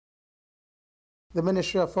The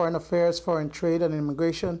Ministry of Foreign Affairs, Foreign Trade and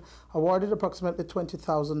Immigration awarded approximately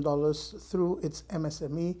 $20,000 through its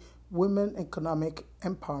M.S.M.E. Women Economic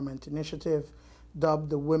Empowerment Initiative. Dubbed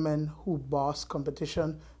the Women Who Boss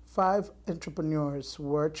competition, 5 entrepreneurs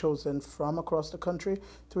were chosen from across the country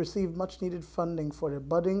to receive much-needed funding for their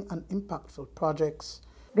budding and impactful projects.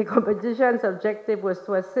 The competition's objective was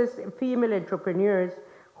to assist female entrepreneurs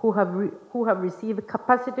who have received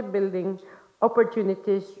capacity building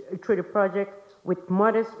opportunities through the project with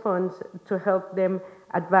modest funds to help them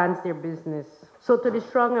advance their business. So to the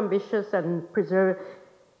strong, ambitious, and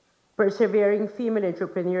persevering female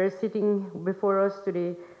entrepreneurs sitting before us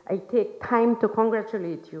today, I take time to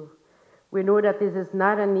congratulate you. We know that this is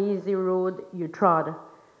not an easy road you trod,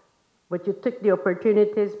 but you took the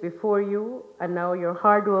opportunities before you, and now your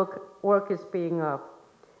hard work is paying off.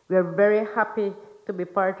 We are very happy to be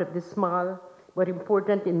part of this small but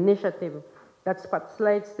important initiative that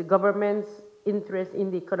spotlights the government's interest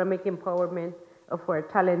in the economic empowerment of our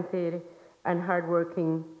talented and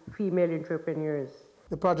hardworking female entrepreneurs.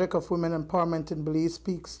 The project of women empowerment in Belize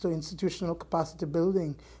speaks to institutional capacity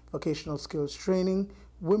building, vocational skills training,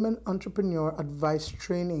 women entrepreneur advice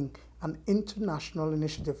training, an international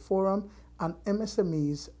initiative forum, and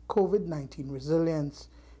M.S.M.E's COVID-19 resilience.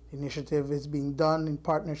 The initiative is being done in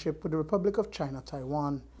partnership with the Republic of China,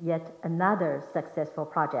 Taiwan. Yet another successful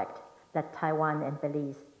project that Taiwan and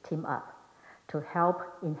Belize team up to help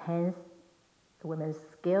enhance women's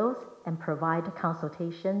skills and provide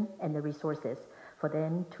consultation and the resources for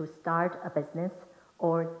them to start a business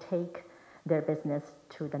or take their business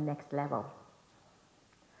to the next level.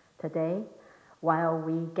 Today, while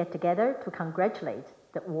we get together to congratulate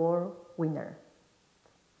the award winners,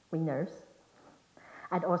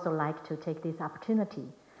 I'd also like to take this opportunity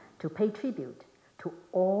to pay tribute to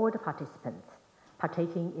all the participants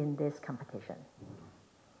partaking in this competition.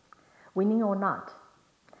 Winning or not,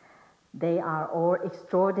 they are all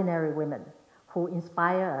extraordinary women who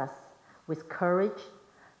inspire us with courage,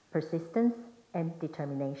 persistence, and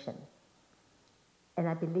determination. And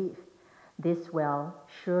I believe this will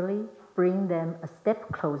surely bring them a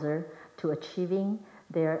step closer to achieving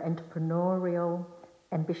their entrepreneurial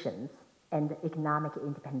ambitions and economic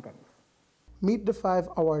independence. Meet the 5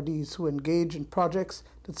 awardees who engage in projects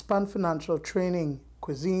that span financial training,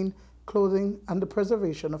 cuisine, clothing, and the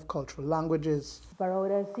preservation of cultural languages.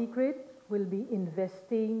 Baroda's Secret will be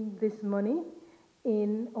investing this money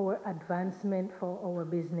in our advancement for our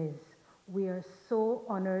business. We are so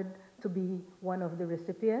honored to be one of the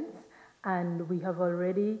recipients, and we have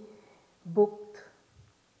already booked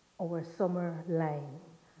our summer line.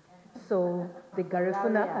 So the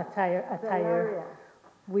Garifuna attire,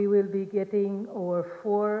 we will be getting our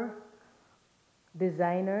 4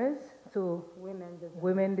 designers, so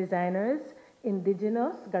women designers,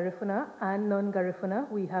 indigenous Garifuna and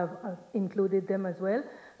non-Garifuna. We have included them as well,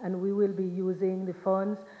 and we will be using the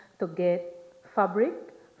funds to get fabric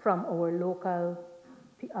from our local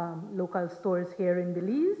stores here in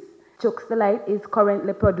Belize. Chuxtalite is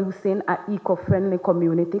currently producing an eco-friendly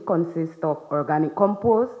community consist of organic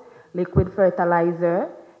compost, liquid fertilizer,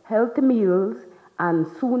 healthy meals, and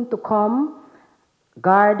soon to come,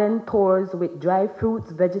 garden tours with dry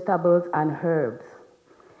fruits, vegetables, and herbs.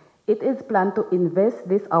 It is planned to invest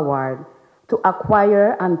this award to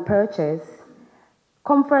acquire and purchase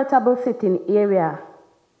comfortable sitting area.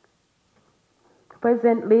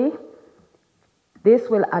 Presently, this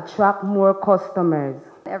will attract more customers.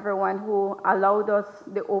 Everyone who allowed us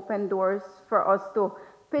the open doors for us to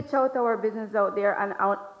pitch out our business out there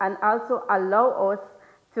and also allow us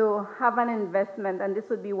to have an investment, and this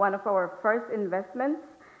would be one of our first investments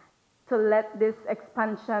to let this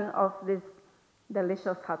expansion of this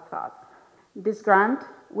delicious hot sauce. This grant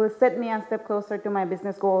will set me a step closer to my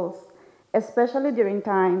business goals, especially during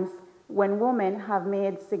times when women have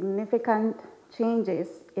made significant changes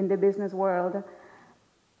in the business world,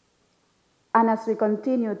 and as we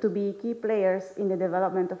continue to be key players in the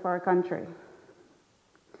development of our country.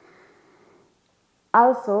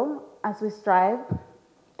 Also, as we strive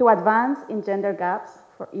to advance in gender gaps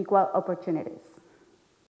for equal opportunities.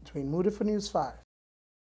 Duane Moody for News 5.